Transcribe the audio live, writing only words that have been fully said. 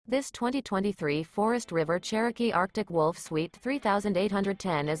This 2023 Forest River Cherokee Arctic Wolf Suite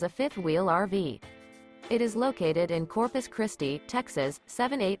 3810 is a fifth-wheel RV. It is located in Corpus Christi, Texas,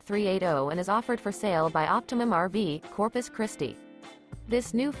 78380 and is offered for sale by Optimum RV, Corpus Christi.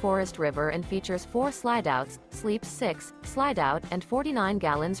 This new Forest River and features 4 slideouts, sleeps 6, slideout, and 49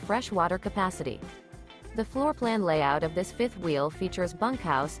 gallons fresh water capacity. The floor plan layout of this fifth wheel features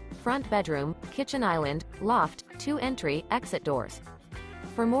bunkhouse, front bedroom, kitchen island, loft, 2 entry, exit doors.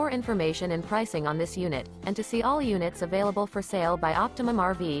 For more information and pricing on this unit, and to see all units available for sale by Optimum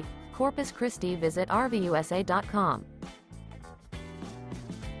RV, Corpus Christi, visit RVUSA.com.